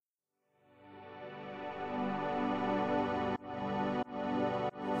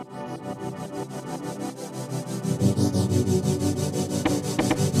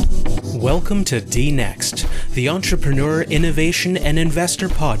Welcome to DNext, the Entrepreneur, Innovation, and Investor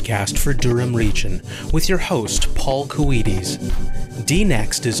podcast for Durham Region, with your host, Paul Koides.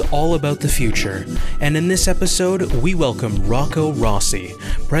 DNext is all about the future, and in this episode, we welcome Rocco Rossi,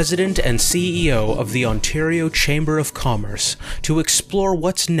 President and CEO of the Ontario Chamber of Commerce, to explore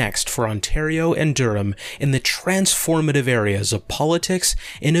what's next for Ontario and Durham in the transformative areas of politics,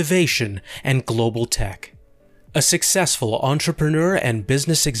 innovation, and global tech. A successful entrepreneur and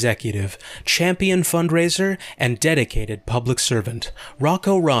business executive, champion fundraiser, and dedicated public servant,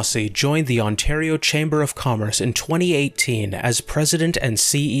 Rocco Rossi joined the Ontario Chamber of Commerce in 2018 as President and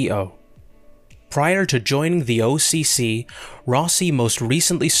CEO. Prior to joining the OCC, Rossi most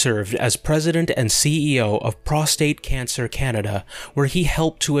recently served as President and CEO of Prostate Cancer Canada, where he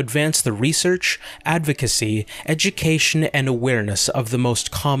helped to advance the research, advocacy, education, and awareness of the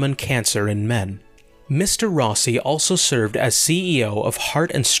most common cancer in men. Mr. Rossi also served as CEO of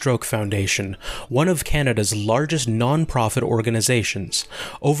Heart and Stroke Foundation, one of Canada's largest non-profit organizations,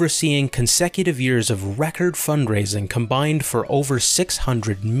 overseeing consecutive years of record fundraising combined for over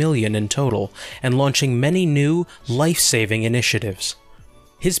 $600 million in total, and launching many new, life-saving initiatives.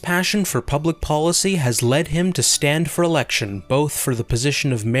 His passion for public policy has led him to stand for election both for the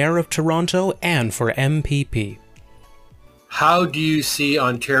position of Mayor of Toronto and for MPP. How do you see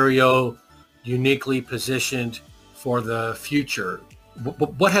Ontario uniquely positioned for the future?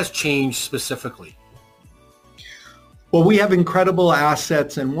 What has changed specifically? Well, we have incredible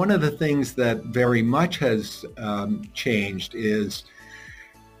assets, and one of the things that very much has changed is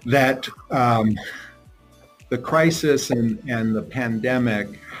that the crisis and the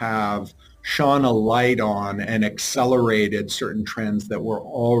pandemic have shone a light on and accelerated certain trends that were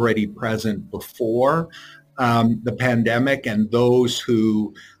already present before the pandemic, and those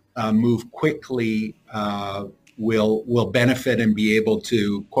who move quickly will benefit and be able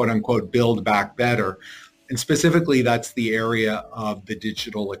to, quote unquote, build back better. And specifically, that's the area of the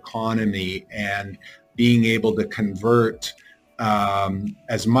digital economy and being able to convert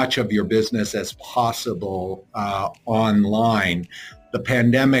as much of your business as possible online. The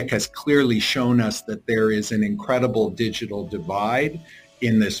pandemic has clearly shown us that there is an incredible digital divide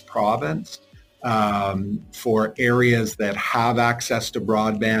in this province. For areas that have access to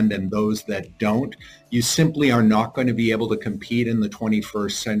broadband and those that don't. You simply are not going to be able to compete in the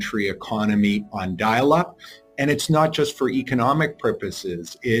 21st century economy on dial-up. And it's not just for economic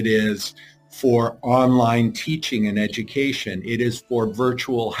purposes. It is for online teaching and education. It is for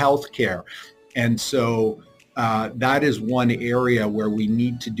virtual healthcare. And so that is one area where we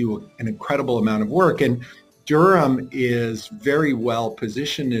need to do an incredible amount of work. And Durham is very well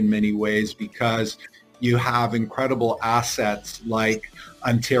positioned in many ways because you have incredible assets like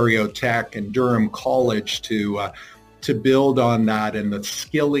Ontario Tech and Durham College to build on that, and the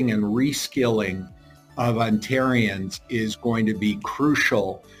skilling and reskilling of Ontarians is going to be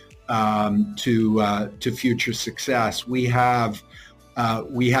crucial to future success. We have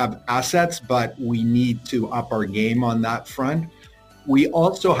assets, but we need to up our game on that front. We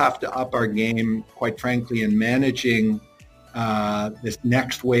also have to up our game, quite frankly, in managing this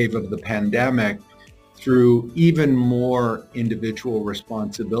next wave of the pandemic through even more individual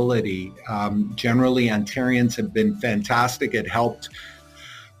responsibility. Generally, Ontarians have been fantastic. It helped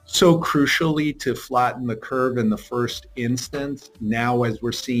so crucially to flatten the curve in the first instance. Now, as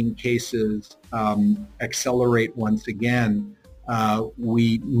we're seeing cases accelerate once again,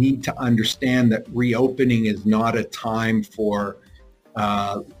 we need to understand that reopening is not a time for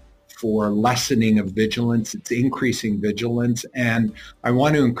lessening of vigilance. It's increasing vigilance. And I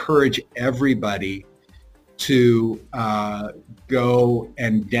want to encourage everybody to go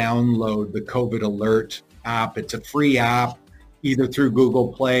and download the COVID Alert app. It's a free app, either through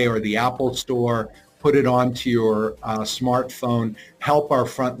Google Play or the Apple Store. Put it onto your smartphone. Help our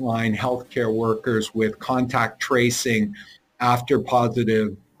frontline healthcare workers with contact tracing after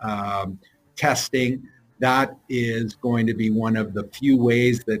positive testing. That is going to be one of the few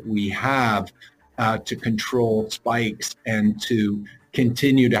ways that we have to control spikes and to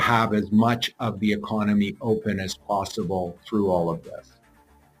continue to have as much of the economy open as possible through all of this.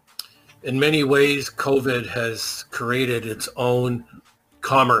 In many ways, COVID has created its own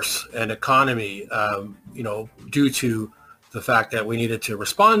commerce and economy, due to the fact that we needed to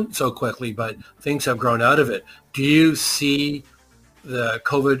respond so quickly, but things have grown out of it. Do you see the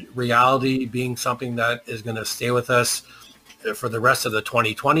COVID reality being something that is going to stay with us for the rest of the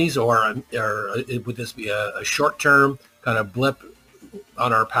 2020s, or would this be a short-term kind of blip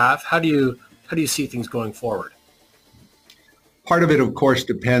on our path? How do you see things going forward? Part of it, of course,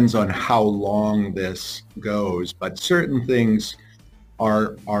 depends on how long this goes, but certain things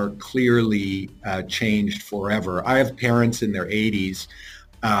are clearly changed forever. I have parents in their 80s,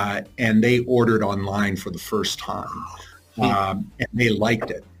 and they ordered online for the first time, and they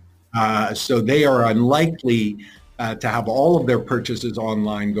liked it. So they are unlikely to have all of their purchases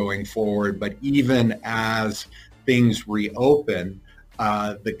online going forward, but even as things reopen,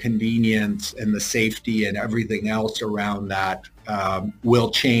 the convenience and the safety and everything else around that will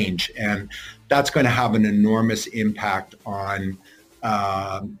change. And that's going to have an enormous impact on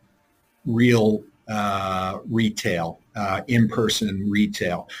real retail, in-person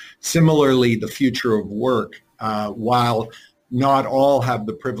retail. Similarly, the future of work, while not all have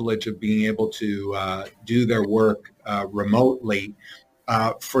the privilege of being able to do their work remotely,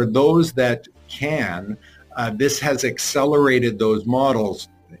 for those that can, this has accelerated those models.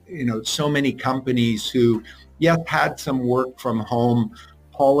 You know, so many companies who, yes, had some work from home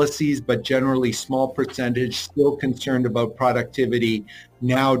policies, but generally small percentage, still concerned about productivity.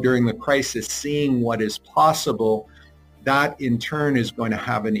 Now during the crisis, seeing what is possible, that in turn is going to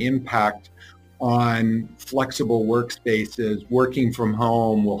have an impact on flexible workspaces. Working from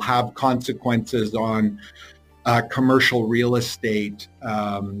home will have consequences on commercial real estate,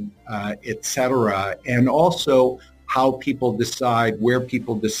 et cetera, and also how people decide, where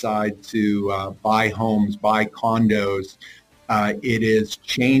people decide to buy homes, buy condos. It is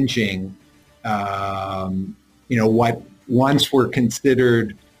changing, what once were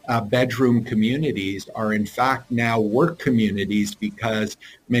considered bedroom communities are in fact now work communities because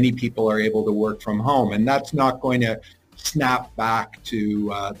many people are able to work from home. And that's not going to snap back to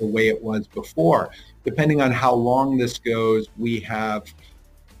the way it was before. Depending on how long this goes, we have,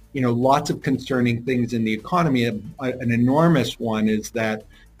 lots of concerning things in the economy. An enormous one is that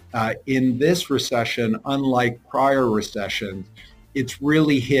in this recession, unlike prior recessions, it's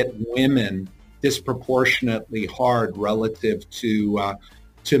really hit women disproportionately hard relative to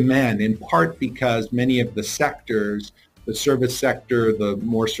men, in part because many of the sectors, the service sector, the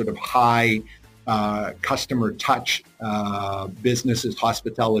more sort of high customer touch businesses,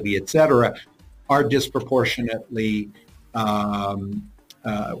 hospitality, et cetera, are disproportionately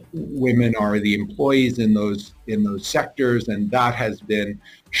women are the employees in those sectors, and that has been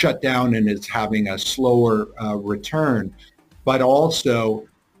shut down and is having a slower return. But also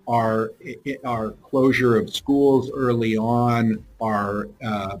our closure of schools early on, our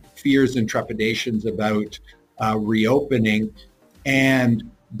fears and trepidations about reopening, and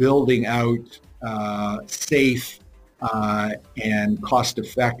building out safe and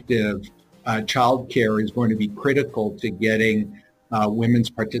cost-effective childcare is going to be critical to getting women's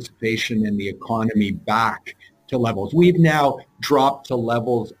participation in the economy back to levels. We've now dropped to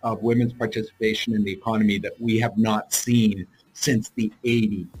levels of women's participation in the economy that we have not seen since the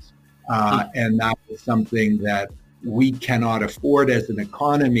 80s. And that is something that we cannot afford as an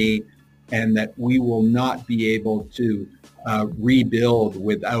economy, and that we will not be able to rebuild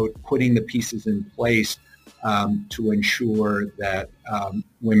without putting the pieces in place to ensure that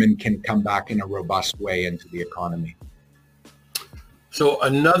women can come back in a robust way into the economy. So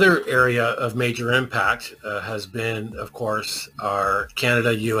another area of major impact has been, of course, our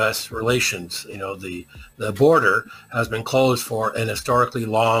Canada-U.S. relations. The border has been closed for an historically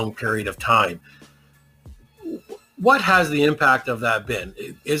long period of time. What has the impact of that been?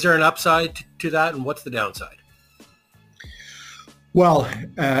 Is there an upside to that, and what's the downside? Well,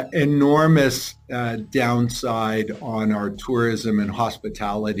 enormous downside on our tourism and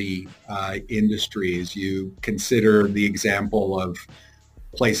hospitality industries. You consider the example of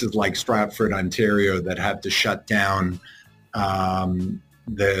places like Stratford, Ontario, that had to shut down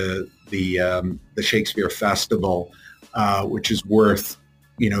the Shakespeare Festival, which is worth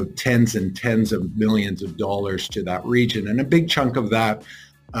tens and tens of millions of dollars to that region, and a big chunk of that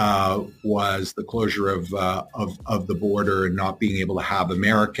was the closure of the border and not being able to have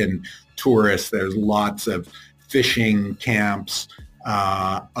American tourists. There's lots of fishing camps,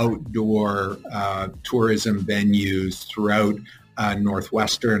 outdoor tourism venues throughout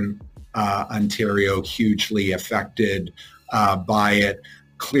northwestern Ontario, hugely affected by it.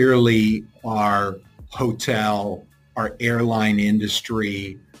 Clearly, our hotel, our airline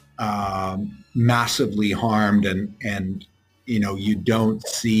industry, massively harmed, and you don't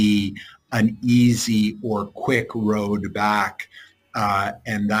see an easy or quick road back,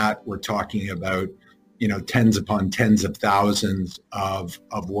 and that we're talking about, tens upon tens of thousands of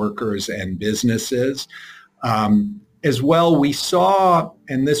workers and businesses. As well, we saw,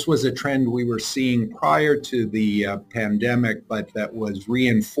 and this was a trend we were seeing prior to the pandemic, but that was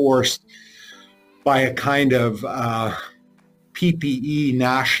reinforced by a kind of PPE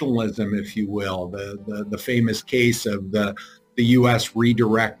nationalism, if you will, the famous case of the the U.S.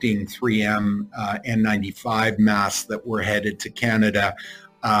 redirecting 3M N95 masks that were headed to Canada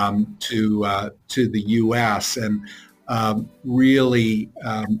to the U.S. and really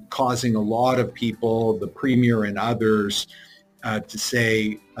causing a lot of people, the Premier and others, to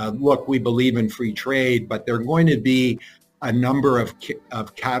say, look, we believe in free trade, but there are going to be a number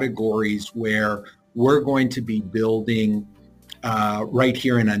of categories where we're going to be building right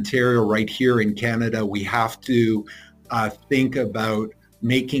here in Ontario, right here in Canada. We have to think about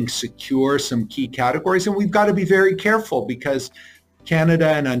making secure some key categories, and we've got to be very careful because Canada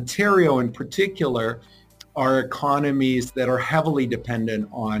and Ontario in particular are economies that are heavily dependent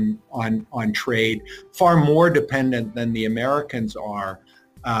on trade, far more dependent than the Americans are,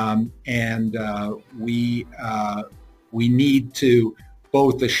 and we need to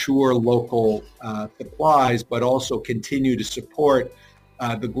both assure local supplies, but also continue to support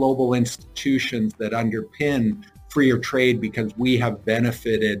the global institutions that underpin freer trade, because we have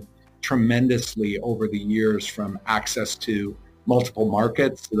benefited tremendously over the years from access to multiple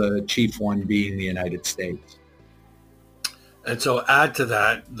markets, the chief one being the United States. And so add to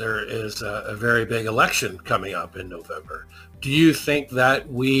that, there is a very big election coming up in November. Do you think that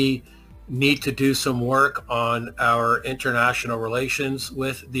we need to do some work on our international relations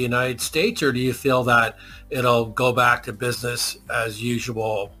with the United States, or do you feel that it'll go back to business as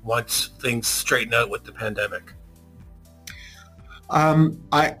usual once things straighten out with the pandemic?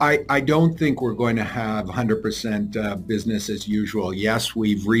 I don't think we're going to have 100% business as usual. Yes,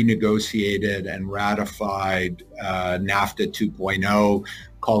 we've renegotiated and ratified NAFTA 2.0,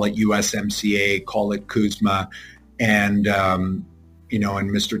 call it USMCA, call it CUSMA, and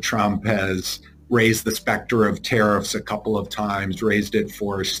Mr. Trump has raised the specter of tariffs a couple of times, raised it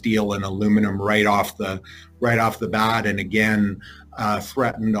for steel and aluminum right off the bat, and again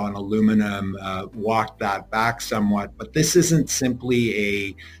threatened on aluminum, walked that back somewhat. But this isn't simply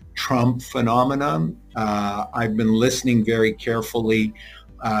a Trump phenomenon. I've been listening very carefully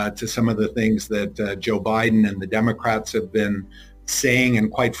to some of the things that Joe Biden and the Democrats have been saying, and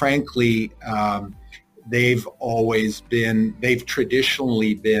quite frankly, they've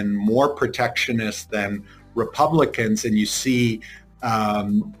traditionally been more protectionist than Republicans, and you see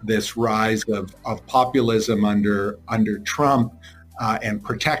this rise of populism under Trump and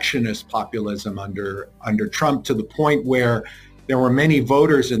protectionist populism under Trump, to the point where there were many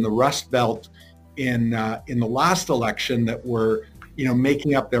voters in the Rust Belt in the last election that were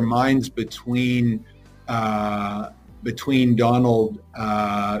making up their minds between Donald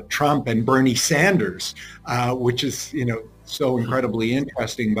Trump and Bernie Sanders, which is so incredibly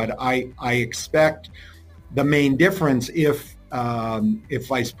interesting. But I expect the main difference, if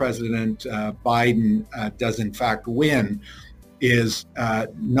Vice President Biden does in fact win, is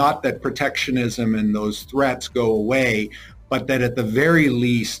not that protectionism and those threats go away, but that at the very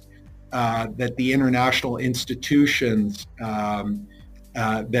least that the international institutions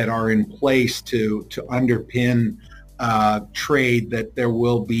that are in place to underpin trade, that there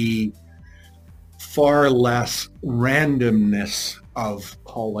will be far less randomness of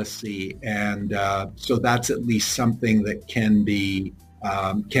policy, and so that's at least something that can be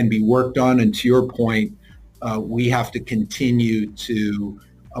worked on. And to your point, we have to continue to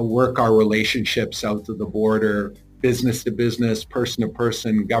work our relationships south of the border, business to business, person to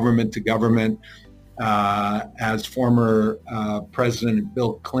person, government to government. As former President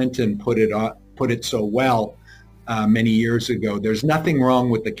Bill Clinton put it so well many years ago, there's nothing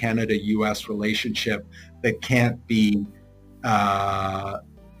wrong with the Canada-U.S. relationship that can't be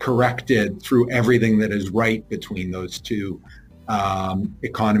corrected through everything that is right between those two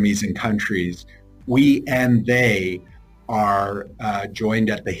economies and countries. We and they are joined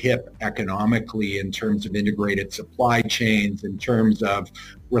at the hip economically in terms of integrated supply chains, in terms of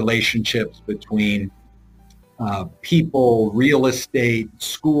relationships between people, real estate,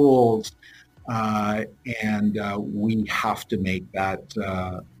 schools, and we have to make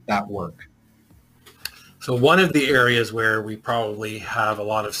that work. So one of the areas where we probably have a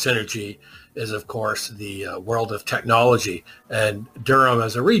lot of synergy is, of course, the world of technology. And Durham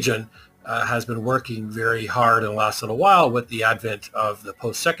as a region has been working very hard in the last little while with the advent of the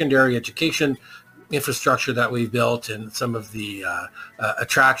post-secondary education infrastructure that we've built, and some of the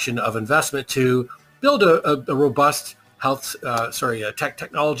attraction of investment to build a robust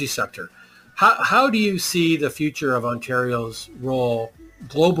technology sector. How do you see the future of Ontario's role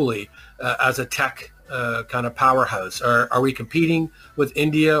globally as a tech kind of powerhouse? Are we competing with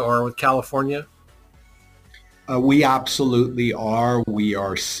India or with California? We absolutely are. We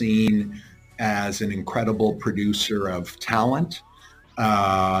are seen as an incredible producer of talent.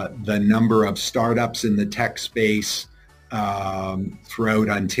 The number of startups in the tech space throughout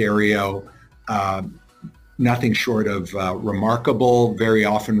Ontario. Nothing short of remarkable, very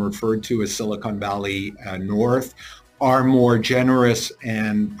often referred to as Silicon Valley North. Our more generous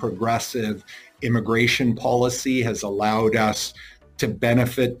and progressive immigration policy has allowed us to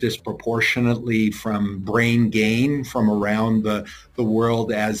benefit disproportionately from brain gain from around the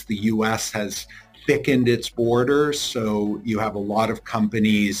world as the U.S. has thickened its borders. So you have a lot of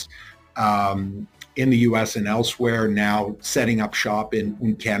companies in the U.S. and elsewhere now setting up shop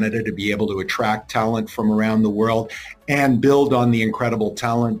in Canada to be able to attract talent from around the world and build on the incredible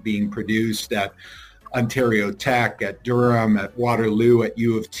talent being produced at Ontario Tech, at Durham, at Waterloo, at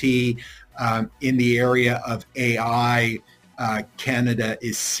U of T. In the area of AI, Canada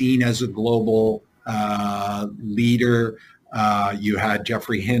is seen as a global leader. You had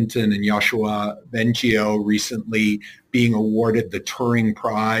Geoffrey Hinton and Yoshua Bengio recently being awarded the Turing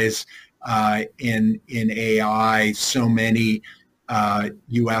Prize in AI. So many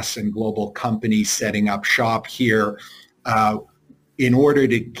U.S. and global companies setting up shop here. In order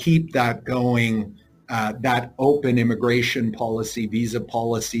to keep that going, that open immigration policy, visa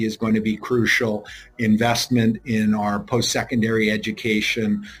policy is going to be crucial. Investment in our post-secondary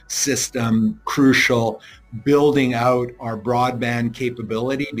education system, crucial. Building out our broadband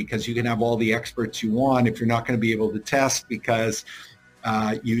capability, because you can have all the experts you want. If you're not going to be able to test because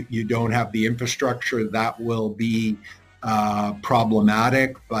you don't have the infrastructure, that will be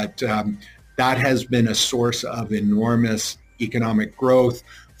problematic. But that has been a source of enormous economic growth,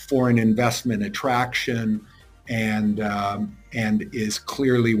 foreign investment attraction, and is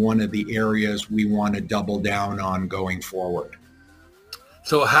clearly one of the areas we want to double down on going forward.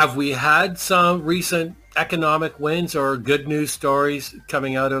 So have we had some recent economic wins or good news stories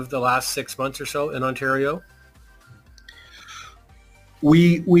coming out of the last 6 months or so in Ontario?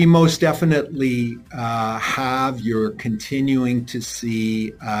 We most definitely have. You're continuing to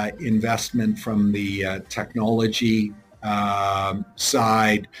see investment from the technology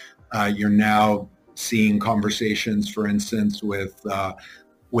side. You're now seeing conversations, for instance,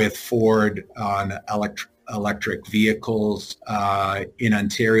 with Ford on electric vehicles in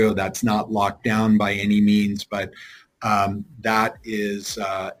Ontario. That's not locked down by any means, but that is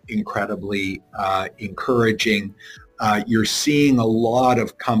incredibly encouraging. You're seeing a lot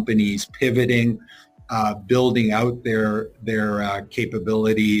of companies pivoting, building out their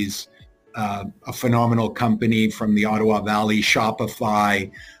capabilities. A phenomenal company from the Ottawa Valley, Shopify,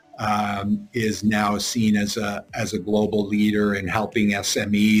 is now seen as a global leader in helping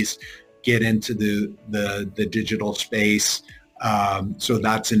SMEs get into the digital space. So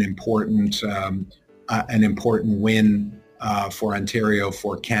that's an important win for Ontario,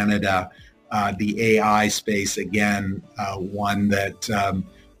 for Canada. The AI space, again, one that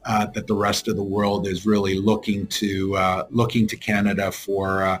the rest of the world is really looking to Canada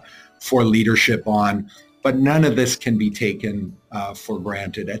for leadership on. But none of this can be taken for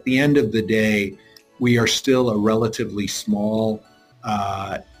granted. At the end of the day, we are still a relatively small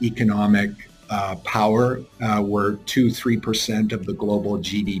economic power. We're 2-3% of the global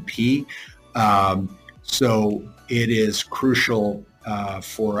GDP. So it is crucial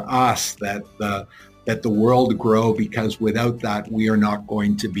for us that the world grow, because without that, we are not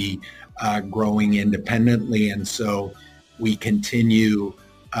going to be growing independently. And so we continue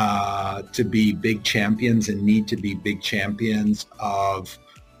to be big champions and need to be big champions of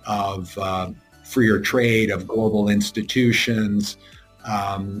freer trade, of global institutions,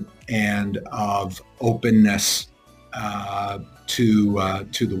 and of openness to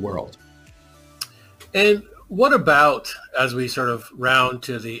the world. And what about, as we sort of round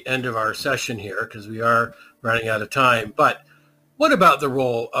to the end of our session here, because we are running out of time, but what about the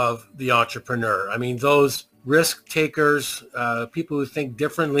role of the entrepreneur? I mean, those risk takers, people who think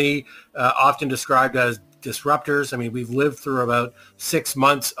differently, often described as disruptors. I mean, we've lived through about 6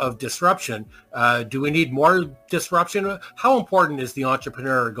 months of disruption. Do we need more disruption? How important is the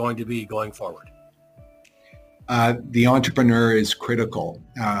entrepreneur going to be going forward? The entrepreneur is critical.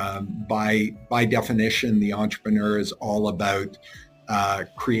 By definition, the entrepreneur is all about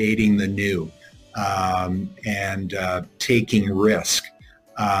creating the new and taking risk.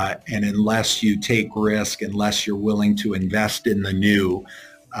 And unless you take risk, unless you're willing to invest in the new,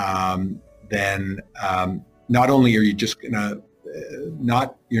 then not only are you just gonna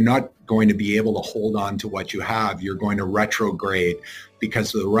you're not going to be able to hold on to what you have, you're going to retrograde,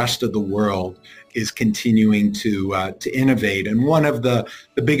 because the rest of the world is continuing to innovate. And one of the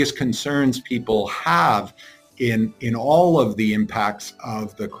biggest concerns people have in all of the impacts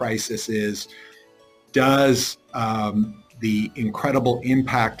of the crisis is, does the incredible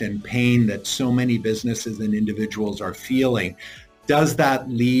impact and pain that so many businesses and individuals are feeling, does that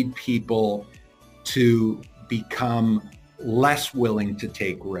lead people to become less willing to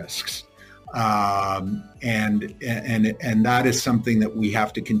take risks? And that is something that we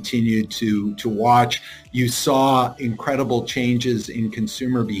have to continue to watch. You saw incredible changes in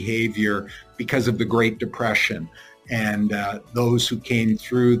consumer behavior because of the Great Depression, and those who came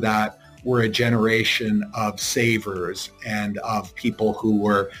through that were a generation of savers and of people who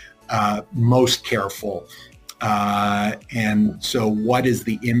were most careful. And so what is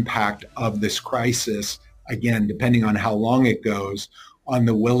the impact of this crisis, again, depending on how long it goes, on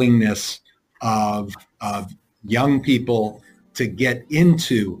the willingness of young people to get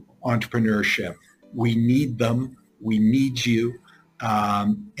into entrepreneurship? We need them. We need you.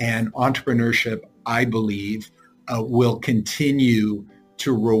 And entrepreneurship, I believe, will continue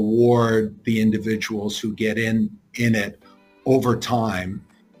to reward the individuals who get in it over time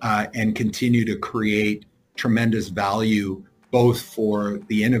and continue to create tremendous value both for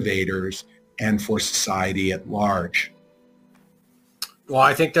the innovators and for society at large. Well,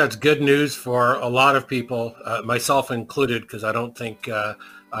 I think that's good news for a lot of people, myself included, because I don't think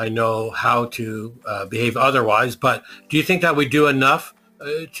I know how to behave otherwise. But do you think that we do enough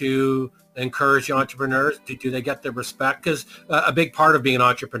to encourage entrepreneurs? Do they get the respect? Because a big part of being an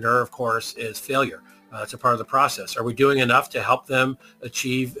entrepreneur, of course, is failure. It's a part of the process. Are we doing enough to help them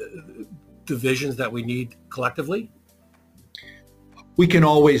achieve the visions that we need collectively? We can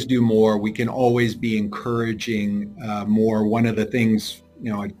always do more. We can always be encouraging more. One of the things,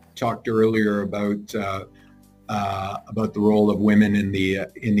 I talked earlier about the role of women in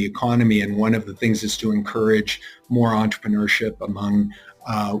the economy, and one of the things is to encourage more entrepreneurship among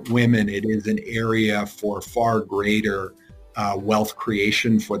women. It is an area for far greater wealth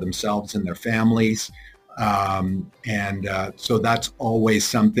creation for themselves and their families. So that's always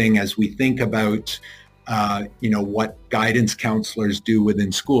something as we think about, what guidance counselors do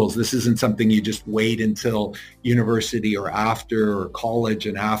within schools. This isn't something you just wait until university or after, or college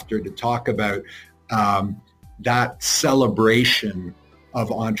and after to talk about. That celebration of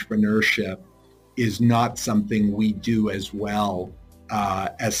entrepreneurship is not something we do as well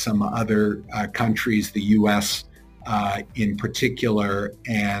as some other countries, the U.S. In particular,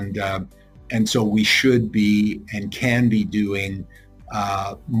 and so we should be and can be doing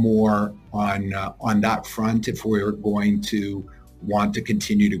more on that front if we're going to want to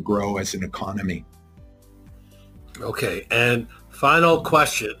continue to grow as an economy. Okay, and final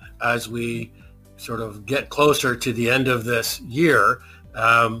question as we sort of get closer to the end of this year,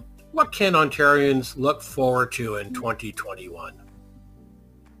 what can Ontarians look forward to in 2021?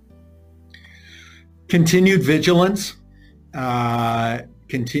 Continued vigilance,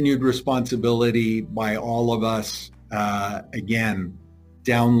 continued responsibility by all of us. Again,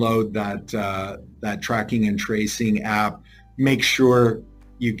 download that tracking and tracing app. Make sure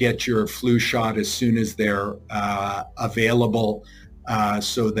you get your flu shot as soon as they're available,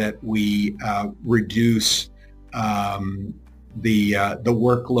 so that we reduce the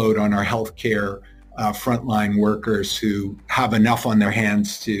workload on our healthcare frontline workers who have enough on their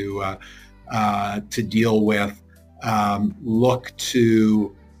hands to deal with. Look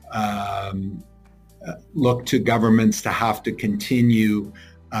to governments to have to continue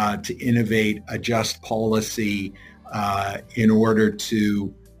to innovate, adjust policy in order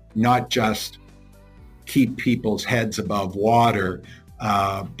to not just keep people's heads above water,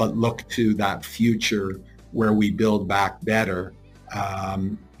 but look to that future where we build back better.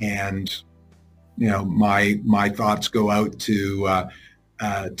 And my thoughts go out to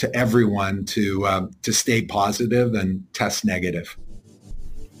everyone to stay positive and test negative.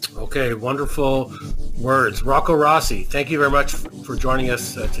 Okay, wonderful words. Rocco Rossi, thank you very much for joining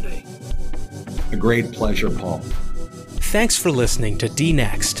us today. A great pleasure, Paul. Thanks for listening to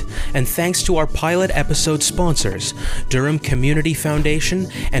DNext, and thanks to our pilot episode sponsors, Durham Community Foundation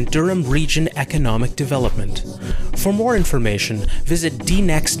and Durham Region Economic Development. For more information, visit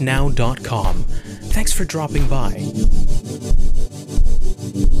dnextnow.com. Thanks for dropping by.